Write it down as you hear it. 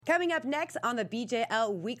Coming up next on the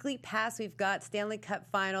BJL Weekly Pass, we've got Stanley Cup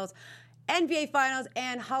Finals, NBA Finals,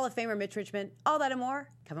 and Hall of Famer Mitch Richmond. All that and more.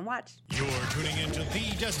 Come and watch. You're tuning into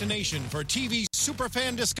the destination for TV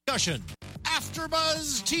superfan discussion,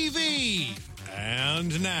 AfterBuzz TV.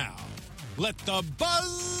 And now, let the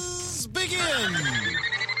buzz begin.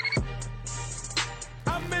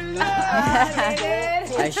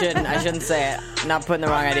 I shouldn't say it. Not putting the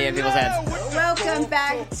wrong idea in people's heads. Welcome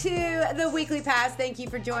back to the Weekly Pass. Thank you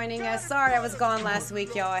for joining us. Sorry I was gone last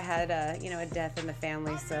week, y'all. I had a death in the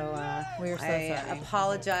family, so we were so I sorry.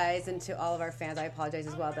 Apologize, and to all of our fans, I apologize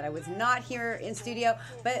as well that I was not here in studio.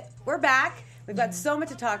 But we're back. We've got so much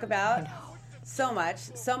to talk about. So much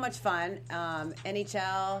fun.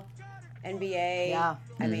 NHL. NBA. Yeah.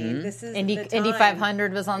 I mean, this is Indy the time.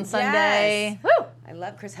 500 was on Sunday. Yes. Woo! I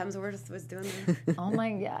love Chris Hemsworth was doing Oh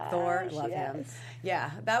my God. Thor. Love him.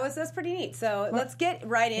 Yeah, that's pretty neat. So let's get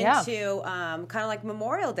right into kind of like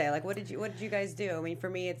Memorial Day. Like, what did you guys do? I mean, for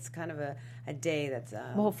me, it's kind of a day that's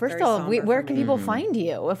well, first very of all, somber where for can me. people find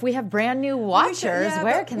you? If we have brand new watchers,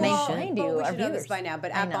 where can they find you? We Our should know viewers this by now,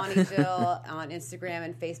 but I at know. Bonnie Jill on Instagram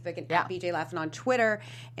and Facebook, and at BJ Laughing on Twitter,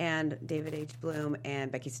 and David H. Bloom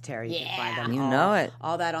and Becky Sateri. You can find them. You know it.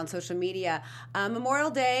 All that on social media.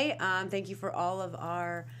 Memorial Day. Thank you for all of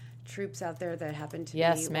our troops out there that happen to be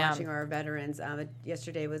watching our veterans.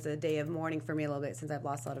 Yesterday was a day of mourning for me a little bit since I've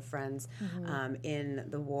lost a lot of friends in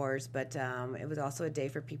the wars, but it was also a day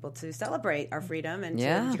for people to celebrate our freedom. And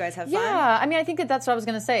did you guys have fun? Yeah, I mean, I think that's what I was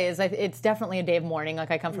going to say. Is it's definitely a day of mourning.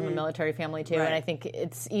 Like I come from a military family too, and I think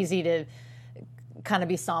it's easy to kind of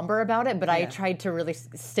be somber about it, but I tried to really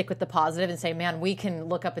stick with the positive and say, man, we can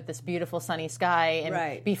look up at this beautiful sunny sky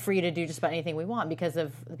and be free to do just about anything we want because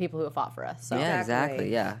of the people who have fought for us. So. Yeah,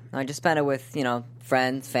 exactly. Yeah, I just spent it with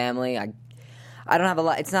friends, family. I don't have a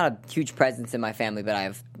lot. It's not a huge presence in my family, but I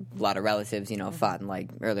have a lot of relatives. Fought in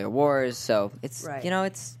like earlier wars, so it's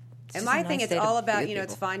it's. And my thing, it's all about,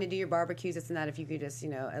 it's fine to do your barbecues, this and that, if you could just,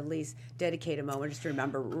 at least dedicate a moment just to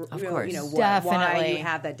remember, why you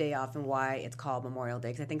have that day off and why it's called Memorial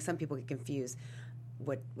Day. Because I think some people get confused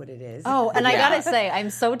what it is. Oh, and I gotta say, I'm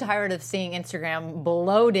so tired of seeing Instagram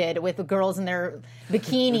bloated with girls in their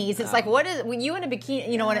bikinis. It's like, what is, when you in a bikini,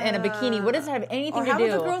 in a bikini, what does that have anything to do? How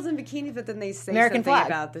about the girls in bikinis, but then they say American something flag.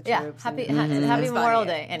 about the troops. Happy Memorial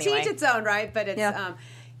Day, anyway. To each its own, right? But it's...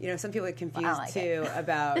 some people get confused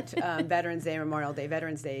about Veterans Day and Memorial Day.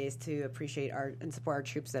 Veterans Day is to appreciate and support our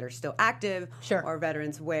troops that are still active, or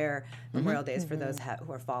veterans, where Memorial Day is for those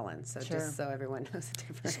who are fallen. So just so everyone knows the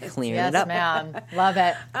difference. Just clearing it up. Yes, ma'am. Love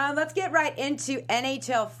it. Let's get right into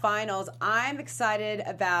NHL Finals. I'm excited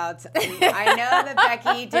about. I know that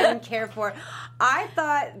Becky didn't care for it. I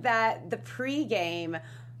thought that the pregame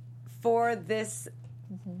for this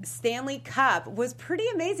Stanley Cup was pretty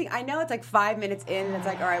amazing. I know it's like 5 minutes in and it's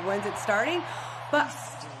like, all right, when's it starting? But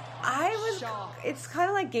it's kind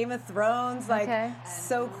of like Game of Thrones,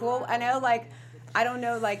 so cool. I know, I don't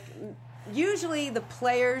know, usually the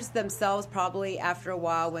players themselves probably after a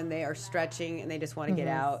while when they are stretching and they just want to get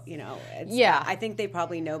out, I think they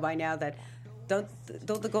probably know by now that don't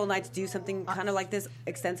the Golden Knights do something kind of like this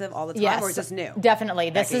extensive all the time, or is this new? Definitely.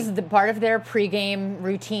 This is the part of their pregame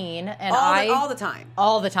routine, and all the time.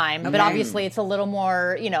 All the time. Okay. But obviously, it's a little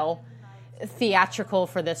more, theatrical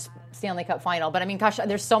for this Stanley Cup final. But I mean, gosh,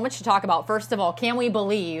 there's so much to talk about. First of all, can we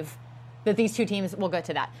believe that these two teams? We'll get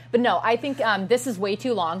to that. But no, I think this is way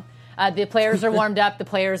too long. The players are warmed up. The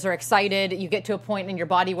players are excited. You get to a point in your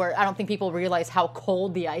body where I don't think people realize how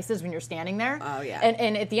cold the ice is when you're standing there. Oh yeah.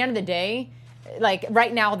 And at the end of the day, like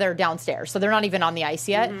right now they're downstairs, so they're not even on the ice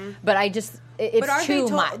yet. But it's too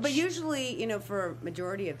much. But usually, for a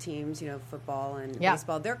majority of teams, football and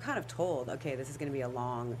baseball, they're kind of told, okay, this is going to be a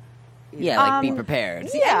long. Be prepared.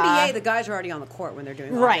 The NBA, the guys are already on the court when they're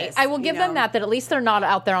doing all this. I will give them that at least they're not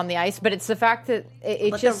out there on the ice, but it's the fact that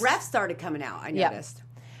But the refs started coming out, I noticed.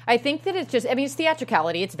 I think that it's it's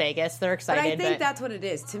theatricality. It's Vegas. They're excited. But I think that's what it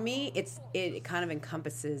is. To me, it kind of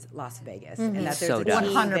encompasses Las Vegas, and that there's So a team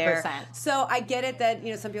 100%. there. So I get it that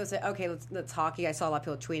some people say, okay, let's hockey. I saw a lot of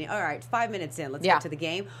people tweeting. All right, 5 minutes in, let's get to the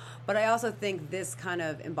game. But I also think this kind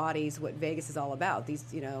of embodies what Vegas is all about. These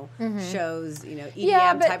shows,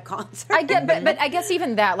 EDM type concerts. I get, but I guess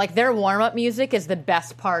even that, like their warm up music is the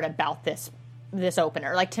best part about this this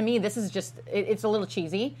opener. Like, to me, this is just, it's a little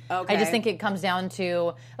cheesy. Okay. I just think it comes down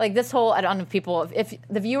to, like, this whole, I don't know if people, if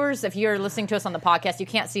the viewers, if you're listening to us on the podcast, you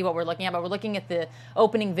can't see what we're looking at, but we're looking at the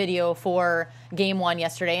opening video for Game 1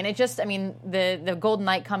 yesterday, and it just, I mean, the Golden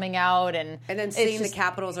Knight coming out, and then seeing the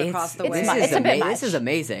Capitals across the way. It's a bit much. This is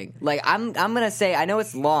amazing. Like, I'm going to say, I know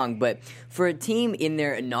it's long, but for a team in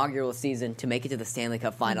their inaugural season to make it to the Stanley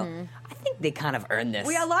Cup final, I think they kind of earned this.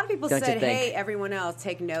 Well, a lot of people Don't said, you think? hey, everyone else,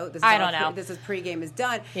 take note. This is I don't know. This is pregame is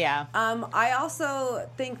done. Yeah. I also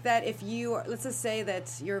think that if you, let's just say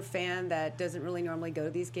that you're a fan that doesn't really normally go to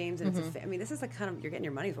these games, and I mean, this is like kind of, you're getting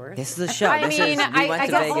your money's worth. This is a show. I We mean, went I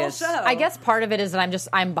to guess Vegas. whole show. I guess part of it is that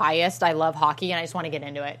I'm biased. I love hockey, and I just want to get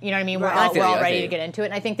into it. You know what I mean? Right. I We're feel all you, I ready feel to you. get into it,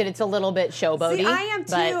 and I think that it's a little bit showboaty. See, I am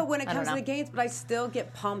too but when it I don't comes to know. the games, but I still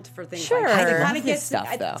get pumped for things Sure. like that. I It love kind of this gets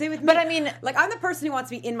stuff, though. same with me. But I mean- like, I'm the person who wants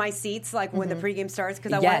to be in my seats, like when the pregame starts,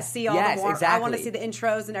 because I want Yes, to see all yes, the I want to exactly. see the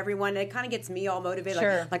intros and everyone. And it kind of gets me all motivated.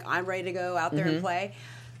 Sure. Like I'm ready to go out there and play.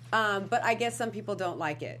 But I guess some people don't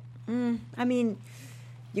like it. I mean,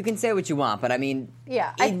 you can say what you want, but I mean,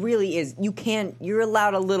 Yeah, it really is. You're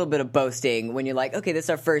allowed a little bit of boasting when you're like, okay, this is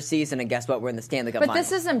our first season, and guess what? We're in the Stanley Cup But Finals.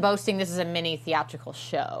 this isn't boasting. This is a mini theatrical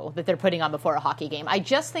show that they're putting on before a hockey game. I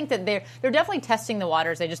just think that they're definitely testing the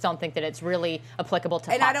waters. I just don't think that it's really applicable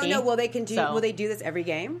to And hockey. I don't know. Will they continue? So- Will they do this every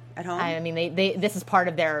game at home? I mean, they this is part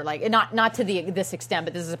of their, like, not to this extent,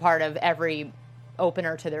 but this is a part of every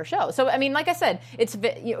opener to their show. So, I mean, like I said,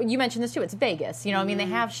 you mentioned this too. It's Vegas. You know, I mean, they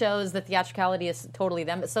have shows. The theatricality is totally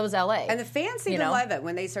them, but so is LA. And the fans seem You to know? love it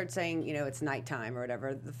when they start saying, it's nighttime or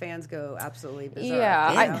whatever. The fans go absolutely bizarre.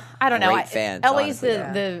 Yeah, you know? I don't know. Great fans, LA's honestly.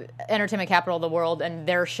 the entertainment capital of the world, and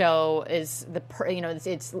their show is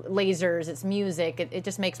it's lasers, it's music. It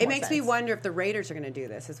just makes It more makes sense. me wonder if the Raiders are going to do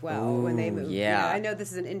this as well when they move. yeah. I know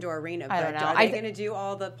this is an indoor arena, but I don't know. are I they th- going to do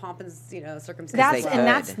all the pomp and circumstances? They could.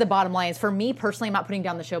 That's the bottom line. Is for me personally, I'm not putting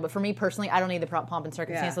down the show, but for me personally, I don't need the pomp and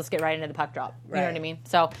circumstance. Yeah. Let's get right into the puck drop. You know Right. what I mean?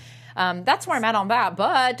 So that's where I'm at on that.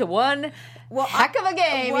 But one heck of a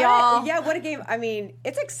game, What- y'all. Yeah, what a game. I mean,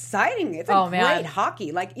 it's exciting. It's Oh, great man.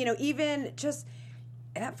 hockey. Like, even just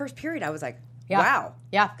in that first period, I was like, Yeah. wow.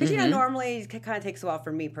 Yeah. Because, normally it kind of takes a while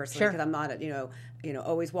for me personally Sure. because I'm not,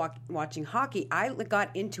 always watching hockey. I got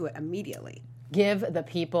into it immediately. Give the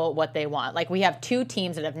people what they want. Like, we have two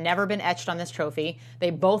teams that have never been etched on this trophy. They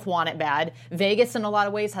both want it bad. Vegas, in a lot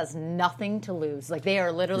of ways, has nothing to lose. Like, they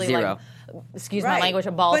are literally Zero. like, excuse my Right. language,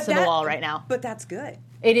 balls But to the that- wall right now. But that's good.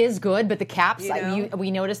 It is good, but the Caps, You know? we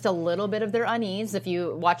noticed a little bit of their unease. If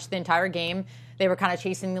you watched the entire game, they were kind of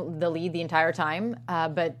chasing the lead the entire time.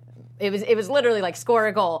 But it was literally like score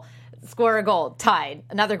a goal, tied,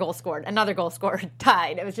 another goal scored,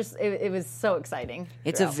 tied. It was just it was so exciting.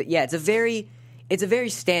 It's a very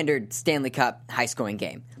standard Stanley Cup high scoring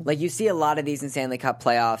game. Like, you see a lot of these in Stanley Cup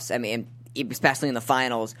playoffs. I mean, especially in the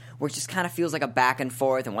finals, where it just kind of feels like a back and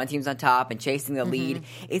forth, and one team's on top and chasing the lead.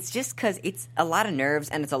 It's just because it's a lot of nerves,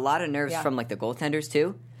 and it's a lot of nerves Yeah. from like the goaltenders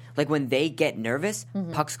too. Like, when they get nervous,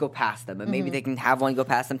 pucks go past them, and maybe they can have one go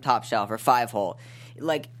past them top shelf or 5-hole.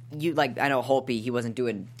 I know Holtby, he wasn't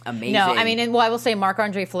doing amazing. No, I mean, I will say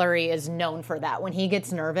Marc-Andre Fleury is known for that. When he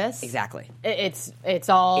gets nervous, Exactly. it's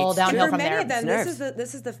all It's downhill For from many there. of them, Nerves.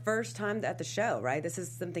 this is the first time at the show, right? This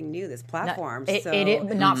is something new, this No, platform.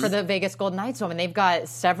 but not for the Vegas Golden Knights. I mean, they've got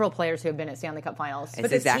several players who have been at Stanley Cup Finals. It's but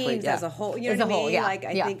the exactly- teams yeah. as a whole, you know As what a I whole, mean? yeah, Like,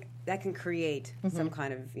 I yeah. think that can create some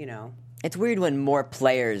kind of, It's weird when more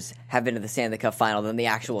players have been to the Stanley Cup final than the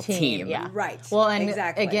actual team. Yeah. Right. Well, and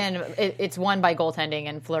Exactly. again, it's won by goaltending,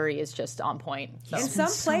 and Fleury is just on point. So. And been some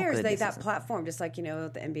so players, good this that season. platform, just like, the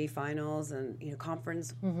NBA finals and,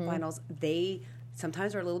 conference Mm-hmm. finals, they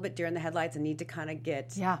sometimes are a little bit deer in the headlights and need to kind of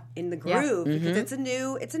get Yeah. in the Yeah. groove because it's a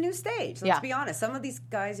new stage. Let's Yeah. be honest. Some of these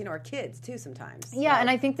guys, are kids too sometimes. Yeah, So-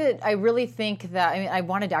 and I really think that, I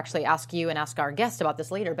wanted to actually ask you and ask our guest about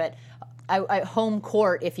this later, but home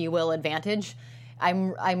court, if you will, advantage.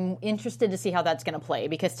 I'm interested to see how that's going to play,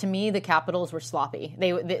 because to me the Capitals were sloppy.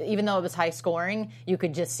 They even though it was high scoring, you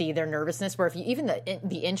could just see their nervousness. Where if you even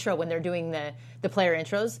the intro when they're doing the player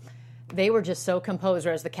intros, they were just so composed,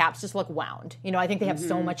 whereas the Caps just look wound. I think they have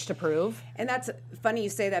so much to prove. And that's funny you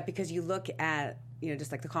say that, because you look at,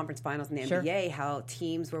 just like the conference finals in the Sure. NBA, how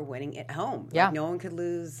teams were winning at home. Yeah. Like, no one could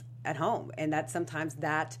lose at home. And that's sometimes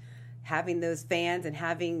that having those fans and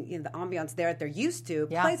having the ambiance there that they're used to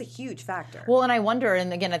plays a huge factor. Well, and I wonder,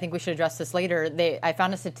 and again, I think we should address this later. I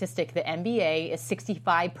found a statistic: the NBA is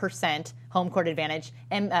 65% home court advantage,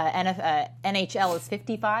 NHL is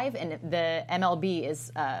 55%, and the MLB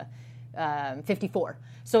is 54.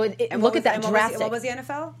 So look at that drastic. What was the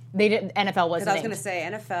NFL? They didn't. NFL wasn't. Because I was going to say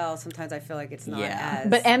NFL. Sometimes I feel like it's not as.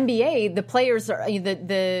 But NBA, the players are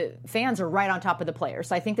the fans are right on top of the players.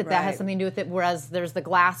 So I think that has something to do with it. Whereas there's the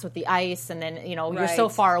glass with the ice, and then you're so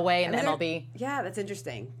far away in MLB. Yeah, that's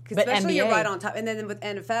interesting. Because especially NBA, you're right on top. And then with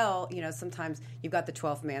NFL, sometimes you've got the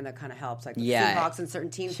 12th man that kind of helps, like the Seahawks and certain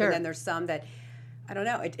teams. Sure. And then there's some that. I don't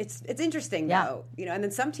know. It's interesting though, and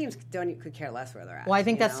then some teams could care less where they're at. Well, I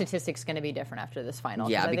think that statistic's going to be different after this final.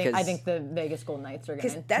 Yeah, because I think the Vegas Golden Knights are going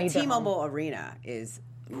to that T-Mobile Arena is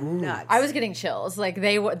nuts. I was getting chills. Like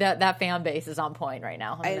that fan base is on point right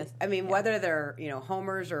now. I mean, whether they're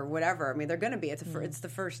homers or whatever. I mean, they're going to be. It's the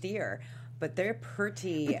first year. But they're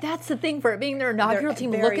pretty. But that's the thing for it being their inaugural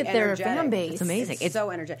team. Look at their fan base. It's amazing. It's so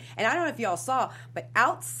energetic. And I don't know if y'all saw, but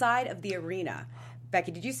outside of the arena.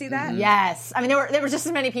 Becky, did you see that? Yes. I mean, there were just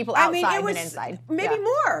as many people outside than inside. Maybe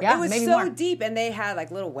more. Yeah, it was maybe so more. deep, and they had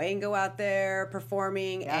like Lil Wayne go out there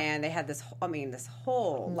performing, and they had this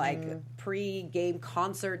whole like pre-game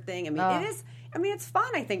concert thing. I mean, it is. I mean, it's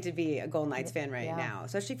fun, I think, to be a Golden Knights fan right now,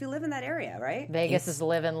 especially if you live in that area, right? Vegas is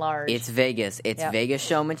living large. It's Vegas. It's Vegas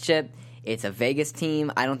showmanship. It's a Vegas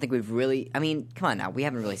team. I don't think we've really. I mean, come on now. We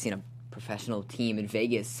haven't really seen a professional team in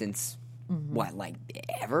Vegas since. What, like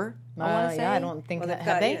ever? I want to say. I don't think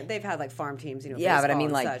have they? They've had like farm teams, Yeah, but I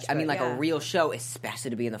mean, a real show,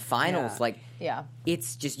 especially to be in the finals.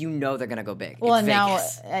 It's just they're gonna go big. Well, it's and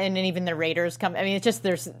Vegas. now and then even the Raiders come. I mean, it's just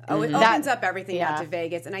there's it opens up everything out to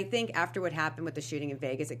Vegas, and I think after what happened with the shooting in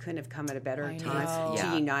Vegas, it couldn't have come at a better time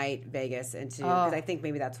to unite Vegas and because I think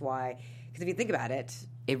maybe that's why. Because if you think about it.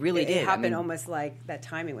 It really did. It happened almost like that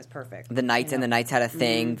timing was perfect. The Knights and the Knights had a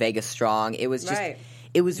thing. Vegas strong. It was just.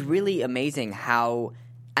 It was really amazing how,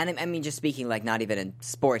 and I mean, just speaking like not even in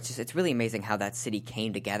sports, it's really amazing how that city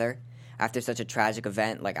came together after such a tragic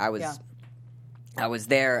event. Like I was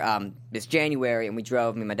there this January, and we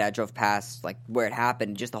drove. Me and my dad drove past like where it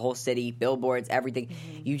happened, just the whole city, billboards, everything.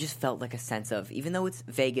 Mm-hmm. You just felt like a sense of, even though it's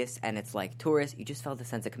Vegas and it's like tourists, you just felt a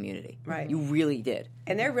sense of community. Right, you really did.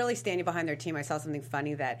 And they're really standing behind their team. I saw something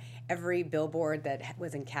funny that every billboard that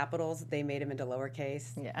was in capitals, they made them into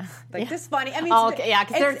lowercase. Yeah, just funny. I mean,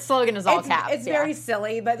 because their slogan is all caps. It's very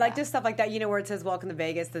silly, but like just stuff like that. Where it says "Welcome to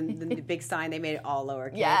Vegas," the big sign they made it all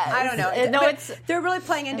lowercase. Yeah, I don't know. They're really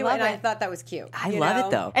playing into it, and I thought that was cute. I love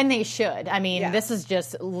it though. And they should. I mean, this is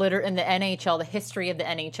just in the NHL, the history of the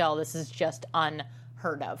NHL, this is just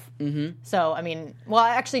unheard of. Mm-hmm. So, I mean,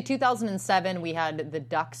 actually, 2007, we had the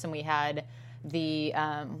Ducks and we had the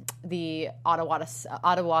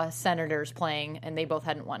Ottawa Senators playing, and they both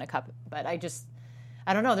hadn't won a cup. But I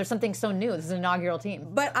don't know. There's something so new. This is an inaugural team.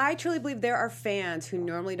 But I truly believe there are fans who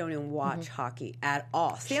normally don't even watch hockey at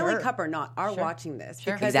all. Stanley Cup or not, are watching this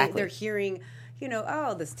because they're hearing...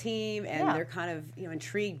 this team, and they're kind of,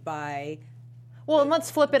 intrigued by. Well, and let's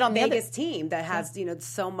flip it on the Vegas team that has,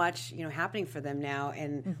 so much, happening for them now,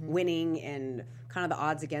 and winning, and kind of the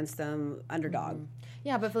odds against them, underdog. Mm-hmm.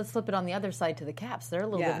 Yeah, but let's flip it on the other side to the Caps. They're a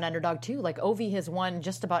little bit of an underdog too. Like Ovi has won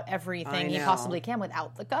just about everything he possibly can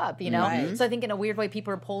without the cup, Right. So I think in a weird way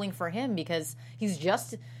people are pulling for him because he's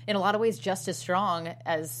just, in a lot of ways, just as strong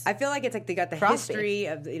as I feel like it's like they got the Crosby. history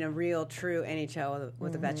of real true NHL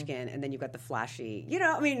with Ovechkin, and then you've got the flashy.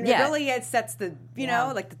 Really it sets the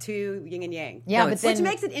like the two yin and yang. Yeah, which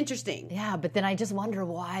makes it interesting. Yeah, but then I just wonder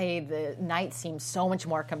why the Knights seem so much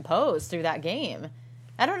more composed through that game.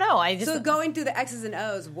 I don't know. So going through the X's and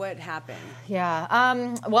O's, what happened? Yeah.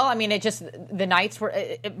 Well, I mean, the Knights were.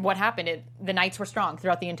 What happened? The Knights were strong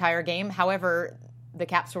throughout the entire game. However, the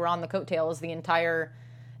Caps were on the coattails the entire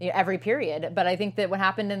every period. But I think that what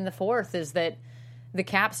happened in the fourth is that the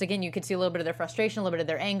Caps, again, you could see a little bit of their frustration, a little bit of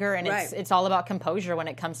their anger, and it's all about composure when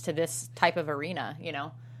it comes to this type of arena.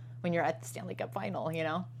 When you're at the Stanley Cup final.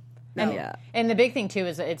 And the big thing too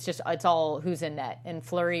is it's all who's in net, and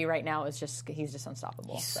Fleury right now is he's just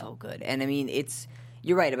unstoppable. He's so good, and I mean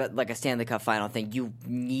you're right about like a Stanley Cup final thing. You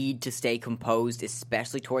need to stay composed,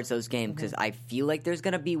 especially towards those games, because I feel like there's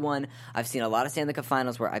going to be one. I've seen a lot of Stanley Cup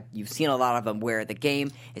finals where you've seen a lot of them where the game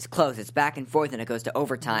is close, it's back and forth, and it goes to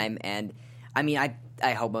overtime. And I mean,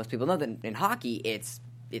 I hope most people know that in hockey it's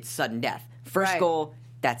sudden death. First goal,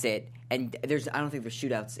 that's it. And I don't think there's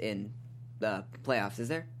shootouts in the playoffs, is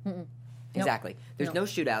there? Mm-mm. Exactly. There's no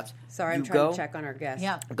shootouts. Sorry, I'm trying to check on our guests.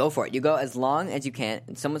 Yeah. Go for it. You go as long as you can,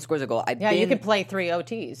 and someone scores a goal. You could play 3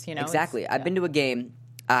 OTs, Exactly. I've been to a game,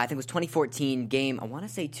 I think it was 2014 game, I want to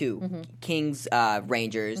say 2, Kings,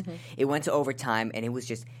 Rangers. Mm-hmm. It went to overtime, and it was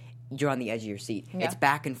just, you're on the edge of your seat. Yeah. It's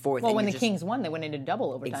back and forth. Well, when the Kings won, they went into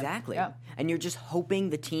double overtime. Exactly. Yeah. And you're just hoping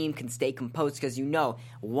the team can stay composed because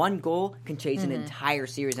one goal can change an entire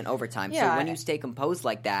series in overtime. Yeah. So when you stay composed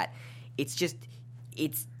like that, it's just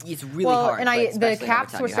it's really well, hard. And but the especially in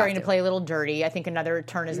Caps overtime, were you starting have to play a little dirty. I think another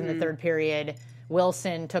turn is in the third period.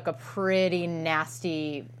 Wilson took a pretty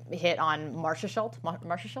nasty hit on Marchessault.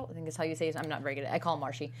 Marchessault, I think is how you say it. I'm not very good at it. I call him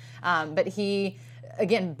Marshy. But he,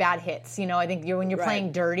 again, bad hits. You know, I think when you're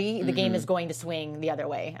playing dirty, the game is going to swing the other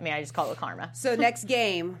way. I mean, I just call it karma. So next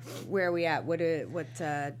game, where are we at? What do we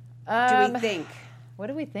think? What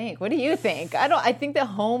do we think? What do you think? I think the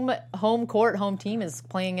home court, home team is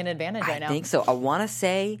playing an advantage right now. I think so. I want to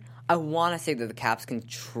say that the Caps can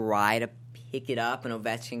try to pick it up, and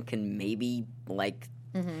Ovechkin can maybe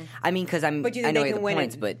I mean, because But do you think I know they he can have the win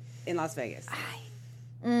points, but in Las Vegas?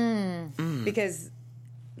 Because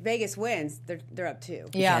Vegas wins, they're up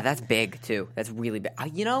 2. yeah, that's big too. That's really big.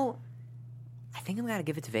 You know, I think I'm gonna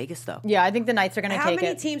give it to Vegas though. Yeah, I think the Knights are going to take it. How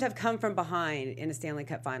many teams have come from behind in a Stanley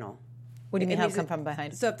Cup final? What do you mean have come from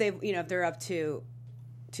behind? So if they're up 2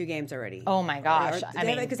 games already. Oh my gosh!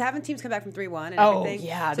 Because haven't teams come back from 3-1 and everything?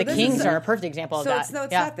 Yeah, So the Kings are a perfect example of that. So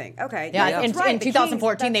it's nothing. Okay. Yeah, that's in right.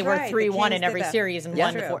 2014 they were That's 3-1 in The every Kings did series and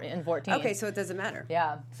that. won in 14. Okay, so it doesn't matter.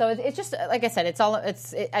 Yeah, so it's just like I said.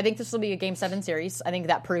 I think this will be a Game 7 series. I think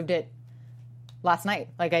that proved it last night.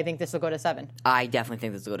 Like I think this will go to 7. I definitely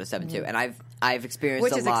think this will go to 7-2, and I've experienced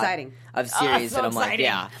Which a is lot exciting. of series that I'm like, exciting.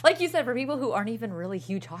 yeah. Like you said, for people who aren't even really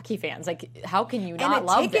huge hockey fans, like how can you And not the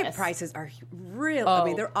love ticket this? prices are real. I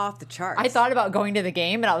mean, they're off the charts. I thought about going to the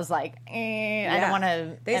game, and I was like, I don't want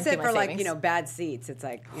to. They said for savings. bad seats, it's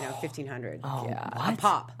like $1,500. Oh, a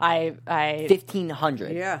pop. I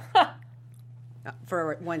 1,500. Yeah.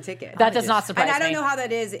 For one ticket. That does not surprise me. And I don't me. know how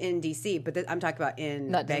that is in DC, but I'm talking about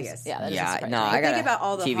in Vegas. Yeah, that doesn't Yeah, surprise no, me. I got Think about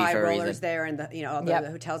all the TV high for a rollers reason. there and all the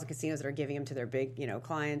hotels and casinos that are giving them to their big,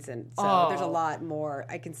 clients, and so there's a lot more.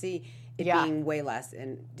 I can see it being way less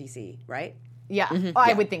in DC, right? Yeah,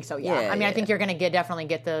 I would think so. Yeah, Yeah, I mean, I think you're going to definitely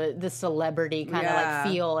get the celebrity kind of Yeah.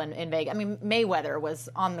 like feel in Vegas. I mean, Mayweather was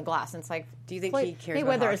on the glass, and it's like, Do you think he cares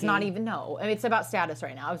Mayweather about is not hockey? even I mean, it's about status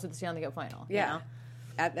right now. I was at the Stanley Cup final. you know?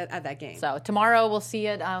 At that game. So tomorrow we'll see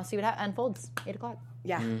it. See what unfolds. 8:00.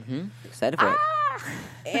 Yeah. Excited for it.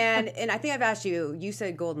 and I think I've asked you. You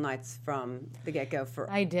said Golden Knights from the get go.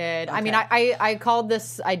 I did. Okay. I mean, I called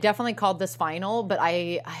this. I definitely called this final, but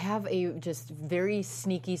I have a just very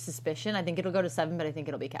sneaky suspicion. I think it'll go to 7, but I think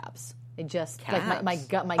it'll be Caps. It just like my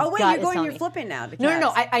gut. My Oh wait, gut you're is telling you're me. flipping now. The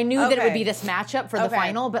No. Caps. I knew that it would Okay. be this matchup for the Okay.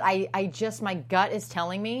 final, but I just my gut is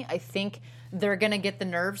telling me I think they're gonna get the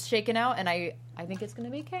nerves shaken out, and I think it's gonna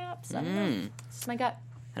be Caps. I don't know. It's my gut.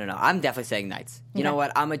 I don't know. I'm definitely saying Knights. You know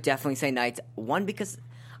what? I'm gonna definitely say Knights. One, because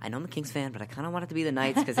I know I'm a Kings fan, but I kind of want it to be the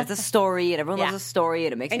Knights because it's a story and everyone loves a story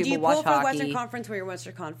and it makes And do people you pull watch for hockey. Western Conference where you're a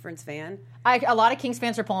Western Conference fan? A lot of Kings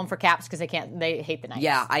fans are pulling for Caps because they hate the Knights.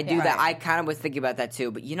 Yeah, I do that. Right. I kind of was thinking about that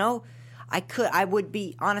too. But I would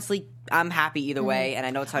be honestly. I'm happy either way, and I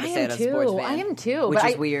know it's hard to say it as a sports fan. I am too. Which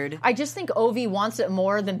but is weird. I just think Ovi wants it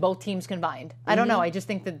more than both teams combined. I don't know. I just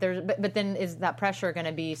think that there's. But then is that pressure going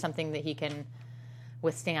to be something that he can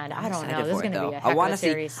withstand? I don't know. Excited This is for it, going to be though. a heck of a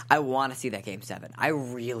series. I want to see that Game 7. I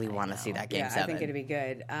really want to see that Game 7. I think it'd be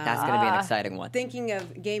good. That's going to be an exciting one. Thinking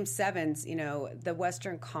of Game 7s, the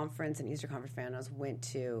Western Conference and Eastern Conference finals went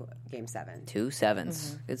to Game 7. 2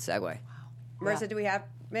 7s. Good segue. Marissa, do we have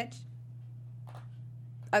Mitch?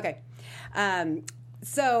 Okay.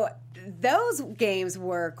 So those games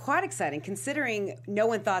were quite exciting, considering no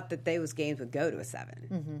one thought that those games would go to a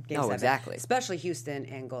 7. Game 7. Exactly. Especially Houston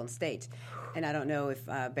and Golden State. And I don't know if,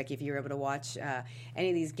 Becky, if you were able to watch any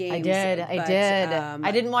of these games. I did.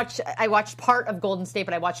 I didn't watch. I watched part of Golden State,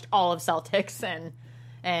 but I watched all of Celtics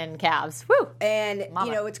and Cavs. Woo! And,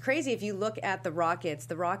 Mama. it's crazy if you look at the Rockets.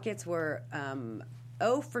 The Rockets were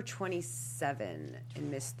 0 for 27 in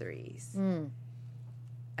missed threes.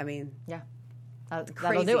 I mean, Yeah. That'll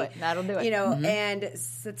crazy. do it. That'll do it. And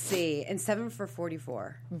let's see, and 7 for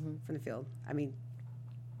 44 from the field. I mean,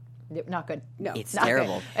 Not good. no, It's not good.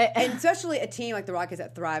 terrible. And especially a team like the Rockets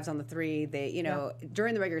that thrives on the three. They,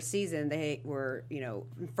 during the regular season, they were,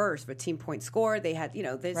 first for team point score. They had,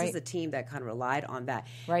 this Right. is a team that kind of relied on that.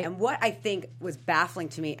 Right. And what I think was baffling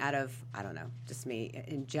to me out of, I don't know, just me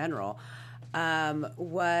in general,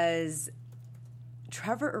 was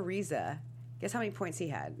Trevor Ariza. Guess how many points he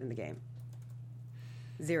had in the game?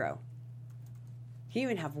 0. He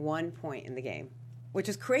didn't even have 1 point in the game, which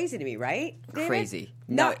is crazy to me, right, David? Crazy.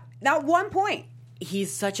 Not 1 point.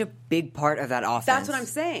 He's such a big part of that offense. That's what I'm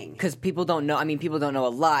saying. Because people don't know. I mean, people don't know a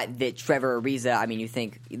lot that Trevor Ariza. I mean, you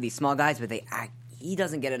think these small guys, but he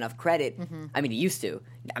doesn't get enough credit. I mean, he used to.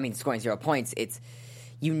 I mean, scoring 0 points.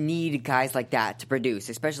 You need guys like that to produce,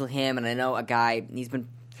 especially him. And I know a guy. He's been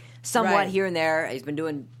somewhat Right. here and there. He's been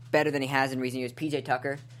doing better than he has in recent years. PJ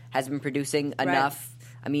Tucker has been producing enough.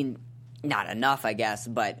 I mean, not enough, I guess.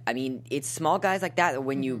 But I mean, it's small guys like that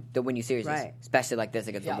win you series, Right. especially like this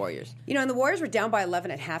against the Warriors. And the Warriors were down by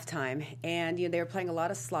 11 at halftime, and they were playing a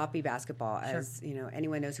lot of sloppy basketball. As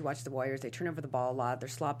anyone knows who watches the Warriors, they turn over the ball a lot. They're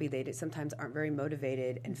sloppy. They sometimes aren't very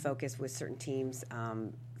motivated and focused with certain teams.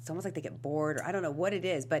 It's almost like they get bored, or I don't know what it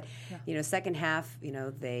is. But second half,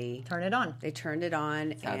 they Turn it on. They turned it on.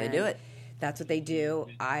 That's how they do it. That's what they do.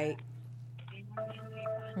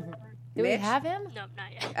 Do we have him? No,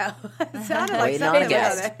 not yet. Oh, it sounded like Waiting on something a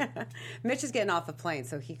guest. about it. Mitch is getting off the plane,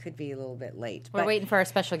 so he could be a little bit late. We're waiting for our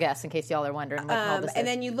special guest, in case y'all are wondering what all this is. And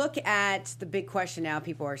then you look at the big question now.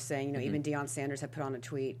 People are saying, even Deion Sanders had put on a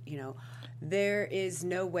tweet. There is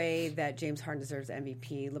no way that James Harden deserves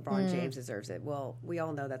MVP. LeBron James deserves it. Well, we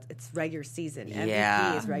all know that it's regular season.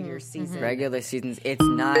 MVP is regular season. Regular seasons, it's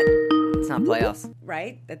not playoffs.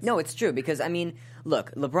 Right? No, it's true because I mean,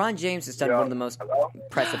 look, LeBron James has done one of the most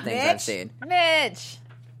impressive things I've Mitch? seen. Mitch.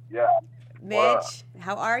 Yeah. Mitch,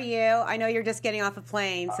 how are you? I know you're just getting off a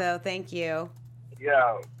plane, so thank you.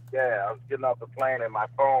 Yeah, I was getting off the plane and my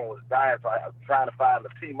phone was dying, so I was trying to find the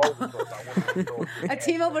T-Mobile source. I wanted to go A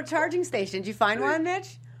T-Mobile charging station. Did you find one,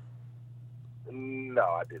 Mitch? No,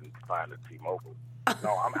 I didn't find a T-Mobile.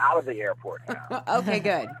 No, I'm out of the airport now. Okay,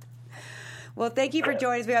 good. Well, thank you for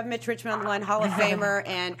joining us. We have Mitch Richmond on the line, Hall of Famer,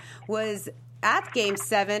 and was at Game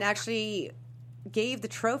 7, actually gave the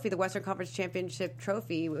trophy, the Western Conference Championship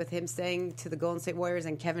trophy, with him saying to the Golden State Warriors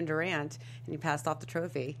and Kevin Durant, and he passed off the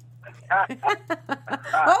trophy. What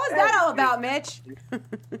was that all about, Mitch?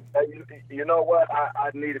 You know what?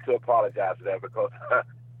 I needed to apologize for that because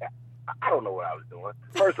I don't know what I was doing.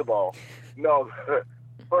 First of all,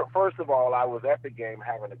 I was at the game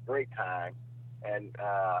having a great time, and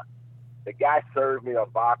the guy served me a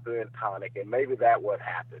vodka and tonic, and maybe that what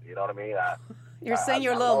happened. You know what I mean? You're saying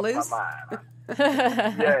you're a little loose?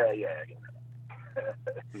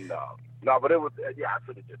 Yeah. No, but it was, I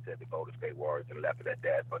should have just said the Golden State Warriors and left it at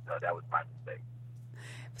that, but that was my mistake.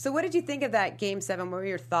 So what did you think of that Game 7? What were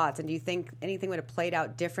your thoughts? And do you think anything would have played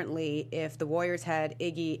out differently if the Warriors had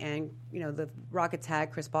Iggy and, the Rockets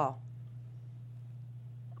had Chris Paul?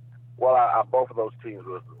 Well, both of those teams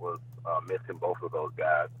was missing both of those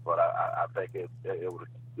guys, but I think it would have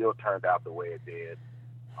still turned out the way it did.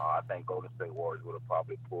 I think Golden State Warriors would have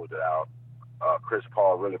probably pulled it out. Chris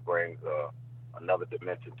Paul really brings another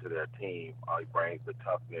dimension to their team. He brings the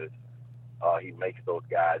toughness. He makes those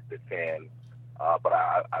guys defend. But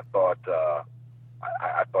I thought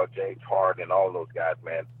James Harden and all those guys,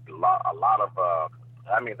 man, a lot of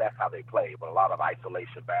that's how they play, but a lot of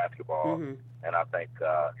isolation basketball. Mm-hmm. And I think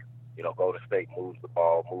Golden State moves the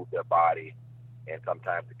ball, moves their body, and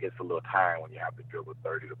sometimes it gets a little tiring when you have to dribble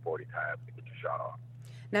 30 to 40 times to get your shot off.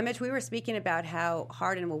 Now, Mitch, we were speaking about how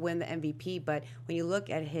Harden will win the MVP, but when you look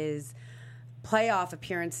at his playoff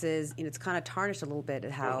appearances, it's kind of tarnished a little bit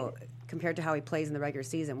compared to how he plays in the regular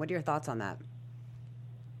season. What are your thoughts on that?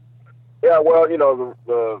 Yeah, well,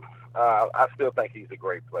 I still think he's a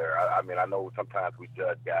great player. I mean, I know sometimes we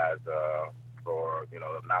judge guys for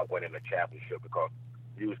not winning the championship because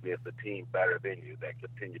usually it's the team better than you that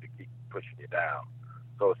continue to keep pushing you down.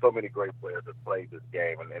 So many great players have played this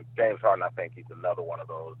game, and James Harden, I think he's another one of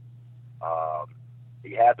those.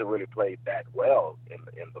 He hasn't really played that well in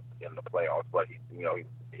the playoffs, but he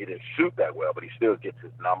didn't shoot that well, but he still gets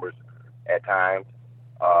his numbers at times.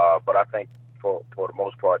 But I think for the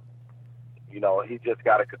most part, he just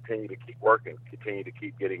got to continue to keep working, continue to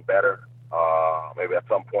keep getting better. Maybe at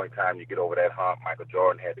some point in time you get over that hump. Michael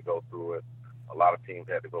Jordan had to go through it. A lot of teams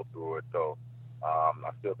had to go through it. So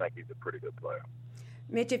I still think he's a pretty good player.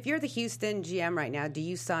 Mitch, if you're the Houston GM right now, do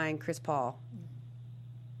you sign Chris Paul?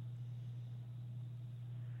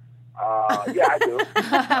 Yeah, I do.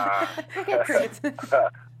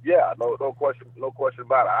 Yeah, no question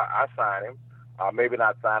about it. I sign him. Maybe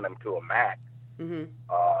not sign him to a max,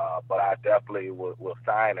 but I definitely will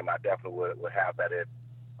sign him. I definitely would have that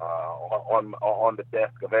on the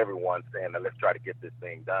desk of everyone saying that let's try to get this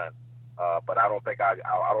thing done. But I don't think I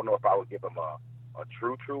don't know if I would give him a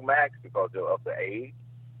true max because of the age.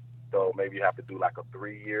 So maybe you have to do like a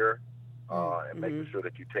 3-year and making sure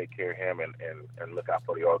that you take care of him and look out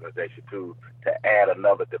for the organization too to add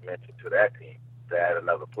another dimension to that team, to add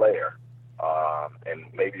another player. And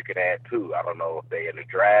maybe you can add 2. I don't know if they in the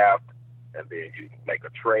draft and then you make a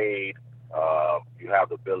trade. You have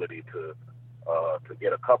the ability to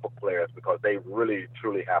get a couple players because they really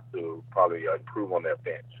truly have to probably improve on their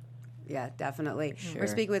bench. Yeah, definitely. Sure. We're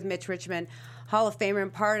speaking with Mitch Richmond, Hall of Famer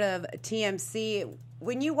and part of TMC.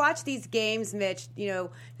 when you watch these games, Mitch,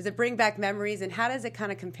 does it bring back memories, and how does it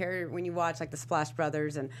kind of compare when you watch like the Splash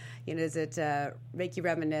Brothers, and does it make you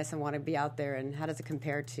reminisce and want to be out there, and how does it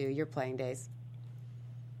compare to your playing days?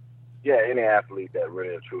 Yeah, any athlete that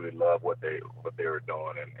really and truly loved what they were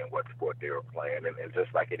doing and what sport they were playing, and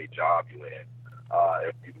just like any job you in,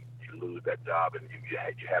 if you lose that job and you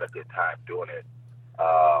had a good time doing it,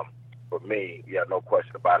 for me, yeah, no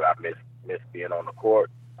question about it. I miss being on the court.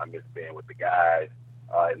 I miss being with the guys,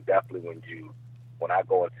 and definitely when I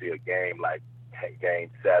go and see a game like Game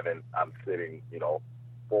 7, I'm sitting 4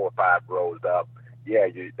 or 5 rows up. Yeah,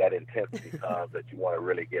 that intensity comes that you want to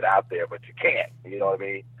really get out there, but you can't. You know what I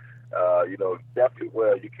mean? Definitely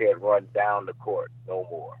you can't run down the court no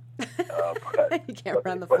more. You can't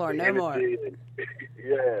run the floor no more.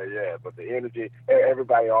 Yeah, but the energy,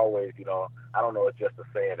 everybody always, I don't know, it's just a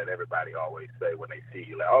saying that everybody always say when they see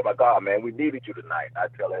you, like, oh my God, man, we needed you tonight. I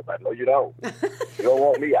tell everybody, no, you don't. You don't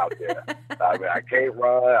want me out there. I mean, I can't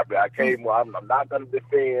run. I'm not going to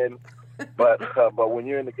defend. But when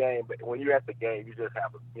you're in the game, when you're at the game, you just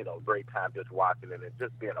have a great time just watching it and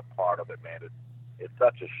just being a part of it, man. It's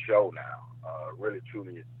such a show now. Really,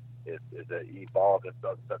 truly, it's evolved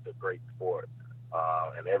into such a great sport.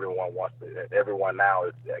 And everyone now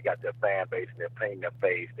is got their fan base and they're painting their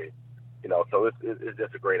face. So it's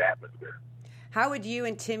just a great atmosphere. How would you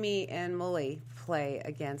and Timmy and Mully play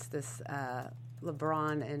against this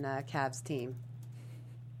LeBron and Cavs team?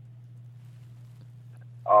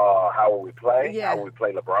 How will we play? Yeah. How will we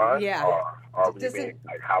play LeBron? Yeah. Or you mean,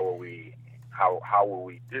 like, how will we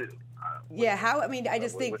do? Yeah, I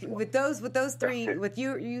just think with those three, with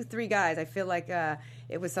you three guys, I feel like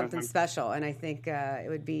it was something special, and I think it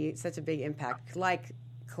would be such a big impact, like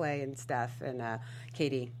Clay and Steph and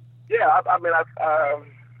KD. Yeah,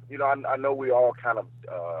 I know we all kind of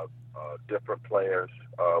different players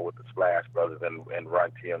with the Splash Brothers and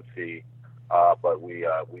Run TMC, but we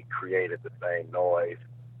created the same noise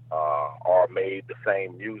or made the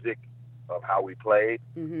same music of how we played,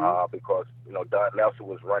 because Don Nelson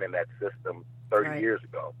was running that system 30 years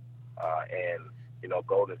ago, and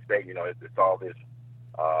Golden State, it's all this.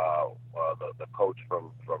 The coach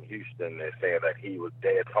from Houston is saying that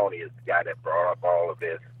Tony is the guy that brought up all of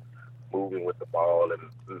this, moving with the ball and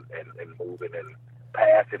moving and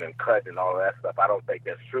passing and cutting and all that stuff. I don't think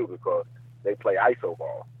that's true because they play iso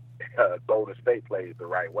ball. Golden State plays the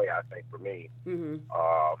right way, I think, for me. And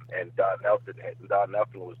Don Nelson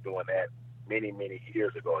was doing that many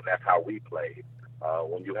years ago, and that's how we played.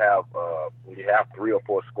 When you have 3 or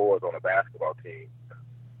 4 scorers on a basketball team,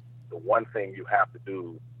 the one thing you have to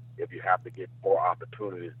do if you have to get more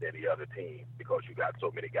opportunities than the other team, because you got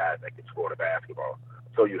so many guys that can score the basketball.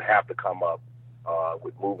 So you have to come up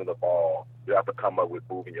with moving the ball. You have to come up with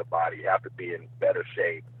moving your body. You have to be in better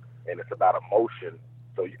shape, and it's about emotion,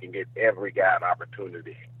 so you can get every guy an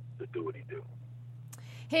opportunity to do what he do.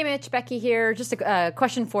 Hey, Mitch, Becky here. Just a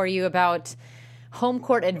question for you about home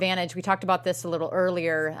court advantage. We talked about this a little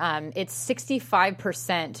earlier. It's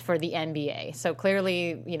 65% for the NBA. So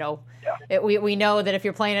clearly, we know that if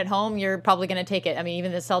you're playing at home, you're probably going to take it. I mean,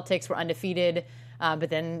 even the Celtics were undefeated, but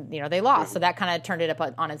then, they lost. So that kind of turned it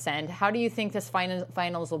up on its end. How do you think this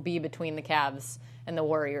finals will be between the Cavs and the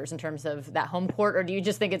Warriors in terms of that home court? Or do you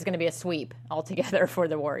just think it's going to be a sweep altogether for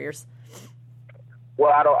the Warriors?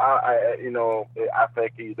 Well, I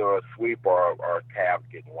think either a sweep or Cavs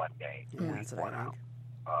getting one game. That's what I think.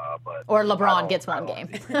 Or LeBron gets one game.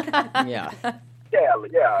 Yeah. Or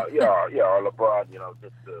LeBron,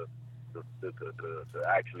 just to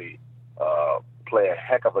actually play a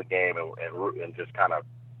heck of a game and just kind of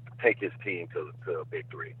take his team to a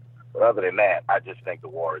victory. But other than that, I just think the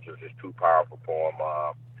Warriors are just too powerful for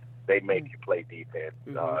them. They make you play defense.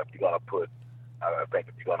 If you're gonna put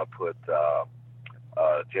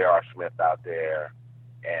J.R. Smith out there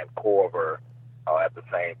and Korver at the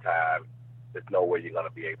same time, there's no way you're going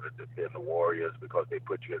to be able to defend the Warriors because they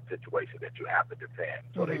put you in a situation that you have to defend.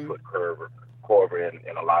 So they put Korver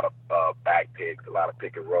in a lot of back picks, a lot of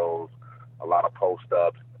pick and rolls, a lot of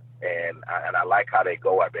post-ups. And I like how they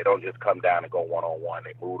go at. They don't just come down and go one-on-one.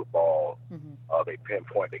 They move the ball. They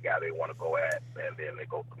pinpoint the guy they want to go at, and then they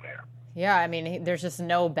go from there. Yeah, I mean, there's just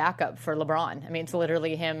no backup for LeBron. I mean, it's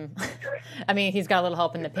literally him. I mean, he's got a little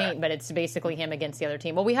help in the paint, but it's basically him against the other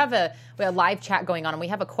team. Well, we have a live chat going on, and we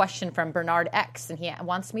have a question from Bernard X, and he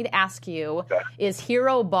wants me to ask you, is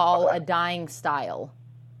hero ball a dying style?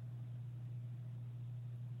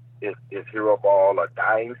 Is hero ball a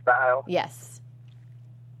dying style? Yes.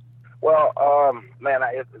 Well, man,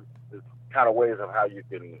 it's kind of ways of how you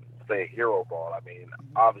can say hero ball. I mean,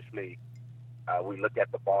 obviously, we look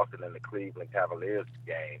at the Boston and the Cleveland Cavaliers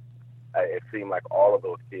game, it seemed like all of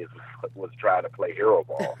those kids was trying to play hero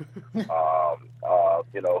ball.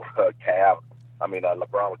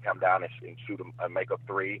 LeBron would come down and shoot him and make a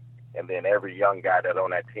three, and then every young guy that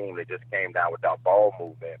on that team, they just came down without ball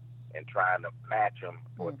movement and trying to match him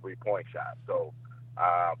for a three-point shot. So,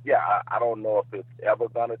 I don't know if it's ever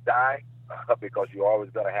going to die because you're always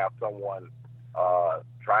going to have someone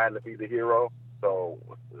trying to be the hero. So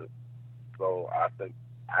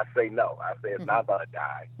I say no. I say it's not going to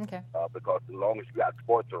die. Okay. Because as long as you got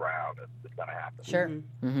sports around, it's going to happen. Sure.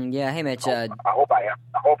 Mm-hmm. Yeah. Hey, Mitch. I hope I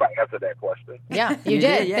answered that question. Yeah, you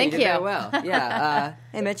did. Yeah, Thank you. Did very well. Yeah.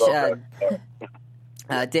 Hey, Mitch.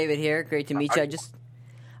 David here. Great to meet you.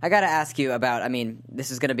 I got to ask you about. I mean, this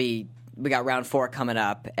is going to be. We got round 4 coming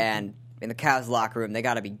up, and in the Cavs locker room, they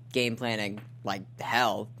got to be game planning like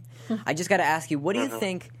hell. I just got to ask you, what do you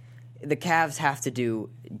think the Cavs have to do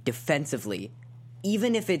defensively,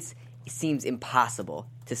 even if it seems impossible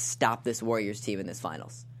to stop this Warriors team in this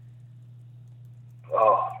finals?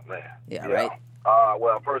 Oh man. Yeah. Right.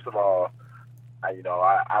 Well, first of all,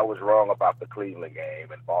 I was wrong about the Cleveland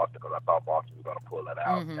game in Boston because I thought Boston was going to pull it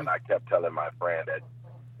out, and I kept telling my friend that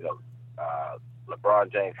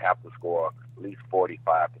LeBron James have to score at least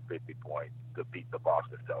 45 to 50 points to beat the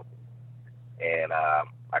Boston Celtics. And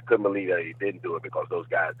I couldn't believe that he didn't do it because those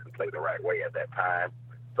guys didn't play the right way at that time.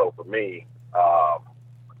 So for me,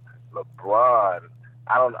 LeBron,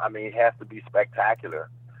 he has to be spectacular,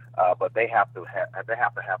 but they have to have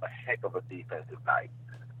a heck of a defensive night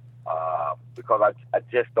because I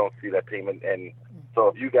just don't see that team. And so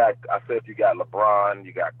if you got LeBron,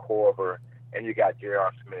 you got Korver, and you got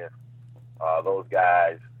J.R. Smith. Those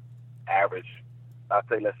guys average, let's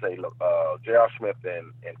say, J.R. Smith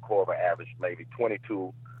and Korver average maybe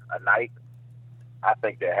 22 a night. I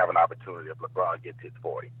think they have an opportunity if LeBron gets his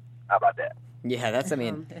 40. How about that? Yeah, that's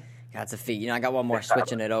a feat. I got one more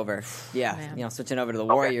switching it over. Yeah, switching over to the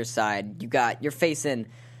Warriors side. You're facing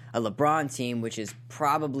a LeBron team, which is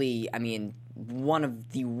probably, one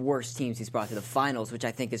of the worst teams he's brought to the finals, which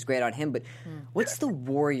I think is great on him. But what's the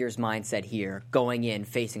Warriors' mindset here going in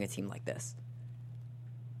facing a team like this?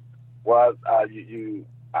 Well, I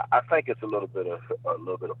think it's a little bit of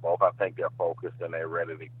both. I think they're focused and they're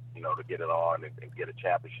ready to get it on and get a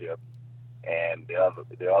championship. And the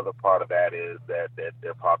other part of that is that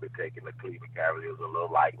they're probably taking the Cleveland Cavaliers a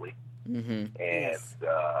little lightly. Mm-hmm.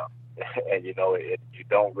 And you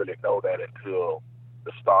don't really know that until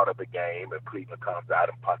the start of the game, and Cleveland comes out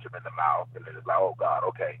and punch them in the mouth, and then it's like, oh God,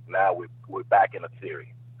 okay, now we're back in a series.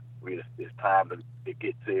 It's time to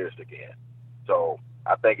get serious again. So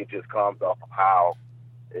I think it just comes off of how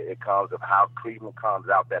Cleveland comes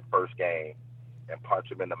out that first game and punch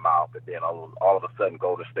them in the mouth, and then all of a sudden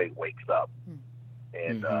Golden State wakes up,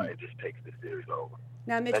 and it just takes the series over.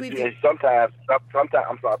 Now, Mitch, sometimes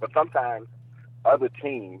other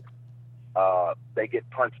teams. They get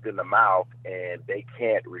punched in the mouth and they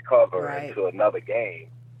can't recover into another game.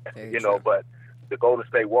 But the Golden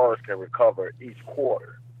State Warriors can recover each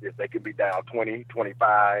quarter. If they could be down 20,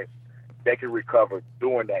 25, they can recover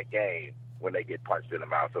during that game when they get punched in the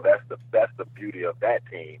mouth. So that's the beauty of that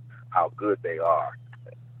team, how good they are.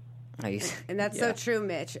 And that's so true,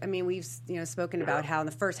 Mitch. We've spoken about how in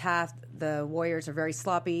the first half the Warriors are very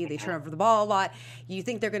sloppy. They turn over the ball a lot. You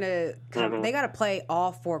think they're going to they got to play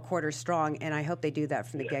all 4 quarters strong, and I hope they do that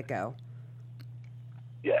from the get-go.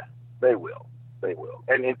 Yeah, they will. They will.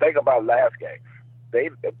 And think about last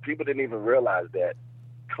game. People didn't even realize that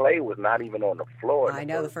Klay was not even on the floor. I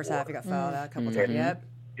know the first half he got fouled out a couple times. Yep.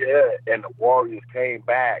 Yeah, and the Warriors came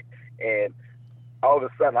back, and all of a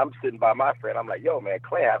sudden, I'm sitting by my friend. I'm like, yo, man,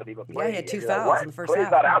 Klay hasn't even played. Yeah, he had 2 fouls in the first half.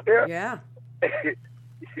 Klay's not out there? Yeah.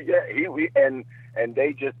 And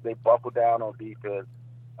they buckled down on defense.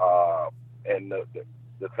 And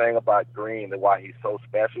the thing about Green and why he's so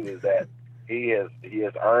special is that he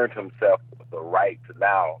has earned himself the right to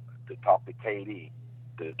talk to KD,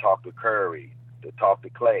 to talk to Curry, to talk to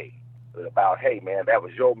Klay about, hey, man, that